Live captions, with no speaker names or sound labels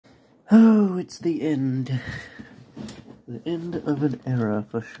Oh, it's the end. The end of an era,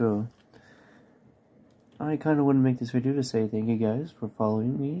 for sure. I kind of want to make this video to say thank you guys for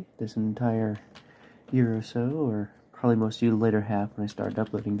following me this entire year or so, or probably most of you the later half when I started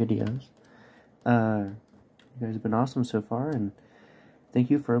uploading videos. You guys have been awesome so far, and thank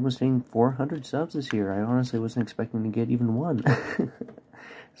you for almost getting 400 subs this year. I honestly wasn't expecting to get even one.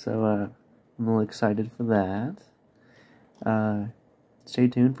 So, I'm a little excited for that. Stay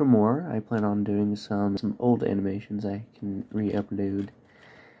tuned for more. I plan on doing some old animations I can re-upload.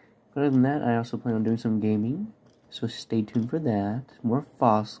 But other than that, I also plan on doing some gaming, so stay tuned for that. More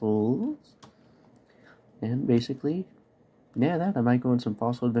fossils. And basically, yeah, I might go on some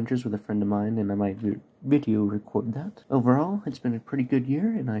fossil adventures with a friend of mine, and I might video record that. Overall, it's been a pretty good year,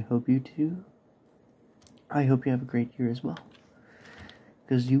 and I hope you have a great year as well.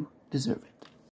 Because you deserve it.